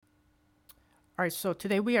All right, so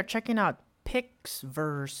today we are checking out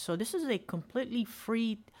Pixverse. So this is a completely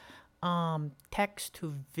free text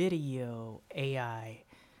to video AI.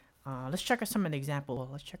 Let's check out some of the example.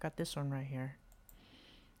 Let's check out this one right here.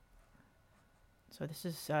 So this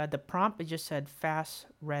is the prompt. It just said fast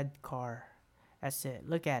red car. That's it.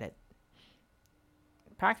 Look at it.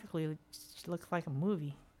 Practically it looks like a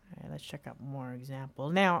movie. All right, let's check out more example.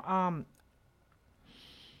 Now,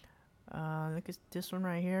 look at this one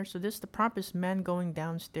right here. So the prompt is men going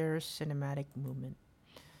downstairs cinematic movement.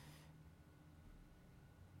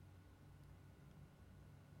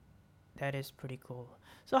 That is pretty cool.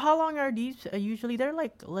 So how long are these? Usually they're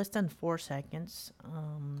like less than 4 seconds.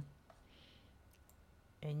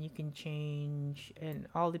 And you can change, and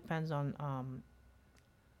all depends on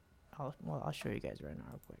I'll show you guys right now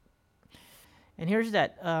real quick. And here's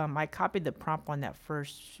that. I copied the prompt on that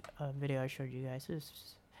first video I showed you guys. This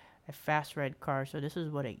is a fast red car. So this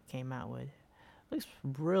is what it came out with. Looks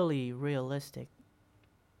really realistic.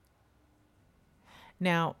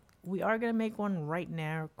 Now we are gonna make one right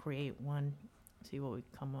now. Create one. See what we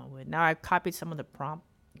come up with. Now I've copied some of the prompt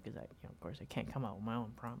because of course, I can't come up with my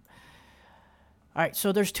own prompt. All right,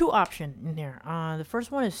 so there's two options in here. The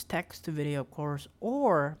first one is text to video, of course,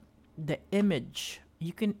 or the image.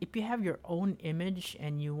 You can, if you have your own image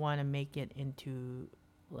and you want to make it into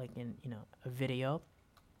like a video,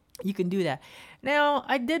 you can do that. Now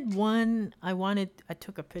I did one. I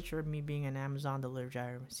took a picture of me being an Amazon delivery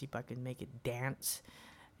driver. See if I could make it dance.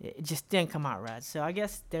 It just didn't come out right. So I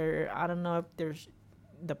guess I don't know if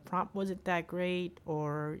the prompt wasn't that great,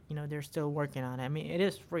 or they're still working on it. I mean, it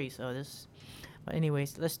is free, so this. But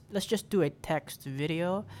anyways, let's just do a text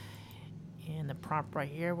video, and the prompt right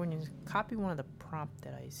here. When you copy one of the prompt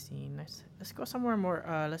that I seen, let's go somewhere more.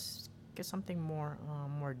 Let's get something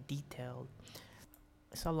more detailed.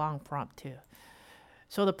 It's a long prompt too.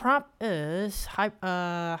 So the prompt is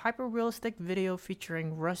hyper realistic video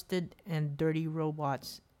featuring rusted and dirty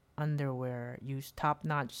robots underwear. Use top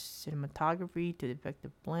notch cinematography to depict the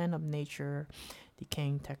blend of nature,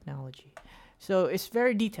 decaying technology. So it's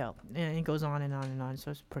very detailed, and it goes on and on and on.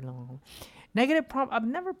 So it's pretty long. Negative prompt. I've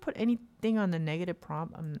never put anything on the negative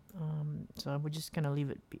prompt. So we're just gonna leave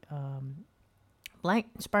it blank.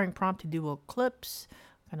 Inspiring prompt to dual clips.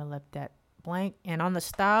 Kind of left that blank. And on the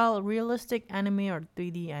style, realistic anime or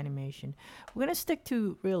 3D animation. We're gonna stick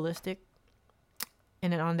to realistic.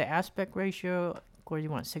 And then on the aspect ratio, of course,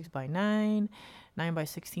 you want 6:9,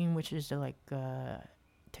 9:16, which is the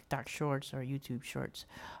TikTok shorts or YouTube shorts.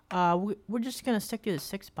 We're just gonna stick to the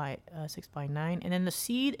 6:9, and then the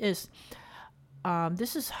seed is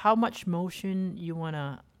this is how much motion you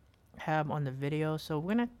wanna have on the video. So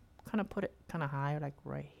we're gonna kind of put it kind of high, like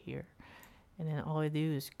right here, and then all I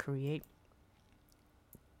do is create.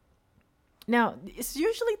 Now it's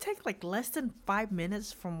usually take like less than 5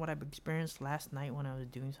 minutes from what I've experienced last night when I was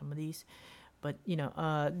doing some of these, but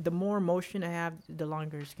the more motion I have, the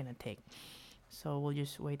longer it's gonna take. So we'll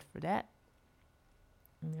just wait for that,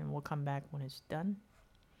 and then we'll come back when it's done.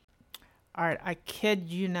 All right, I kid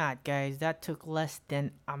you not, guys. That took less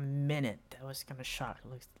than a minute. That was kind of shocked.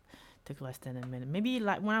 It took less than a minute. Maybe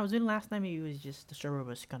like when I was in last night, maybe it was just the server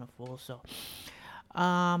was kind of full. So,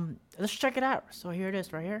 let's check it out. So here it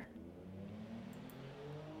is, right here,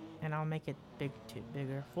 and I'll make it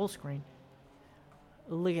bigger, full screen.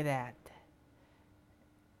 Look at that.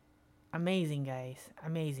 Amazing, guys.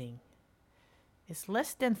 Amazing. It's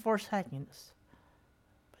less than 4 seconds.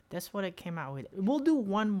 That's what it came out with. We'll do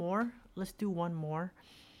one more. Let's do one more.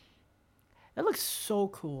 That looks so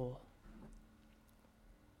cool.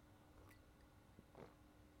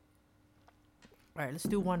 All right, let's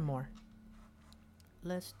do one more.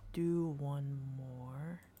 Let's do one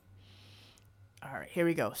more. All right, here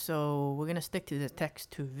we go. So we're gonna stick to the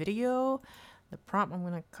text to video. The prompt, I'm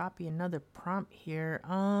gonna copy another prompt here.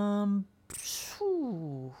 All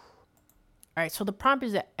right, so the prompt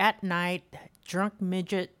is that at night, drunk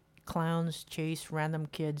midget clowns chase random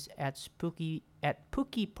kids at Pookie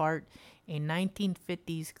Park, a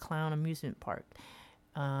 1950s clown amusement park.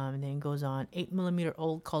 And then it goes on 8mm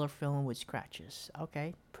old color film with scratches.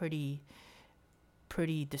 Okay, pretty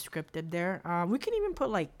descriptive there. We can even put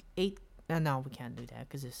like 8. No, we can't do that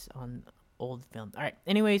because it's on old film. All right.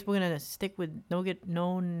 Anyways, we're gonna stick with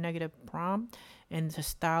no negative prompt, and the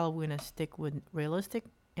style we're gonna stick with realistic,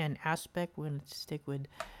 and aspect we're gonna stick with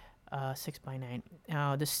 6:9.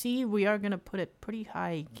 Now the seed we are gonna put it pretty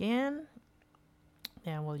high again,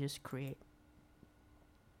 and we'll just create.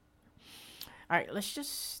 All right, let's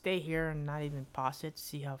just stay here and not even pause it.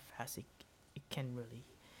 See how fast it can really.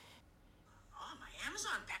 Oh, my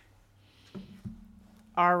Amazon pack.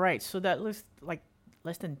 All right, so that looks like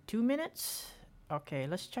less than 2 minutes. Okay,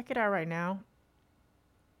 let's check it out right now.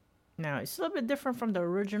 Now, it's a little bit different from the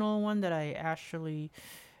original one that I actually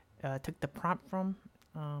took the prompt from.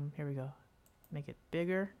 Here we go. Make it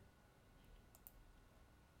bigger.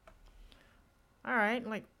 All right,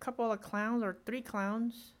 like a couple of clowns or 3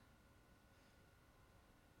 clowns.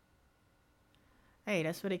 Hey,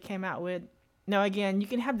 that's what it came out with. Now, again, you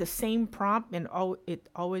can have the same prompt and it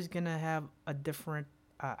always gonna have a different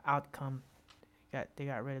outcome. They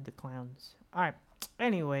got rid of the clowns. All right.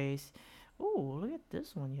 Anyways, ooh, look at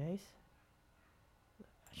this one, guys.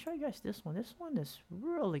 I'll show you guys this one. This one is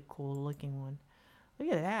really cool looking one.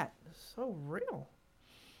 Look at that. It's so real.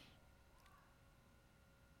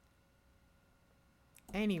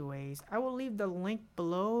 Anyways, I will leave the link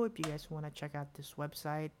below if you guys want to check out this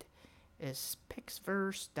website. It's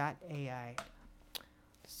pixverse.ai.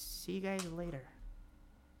 See you guys later.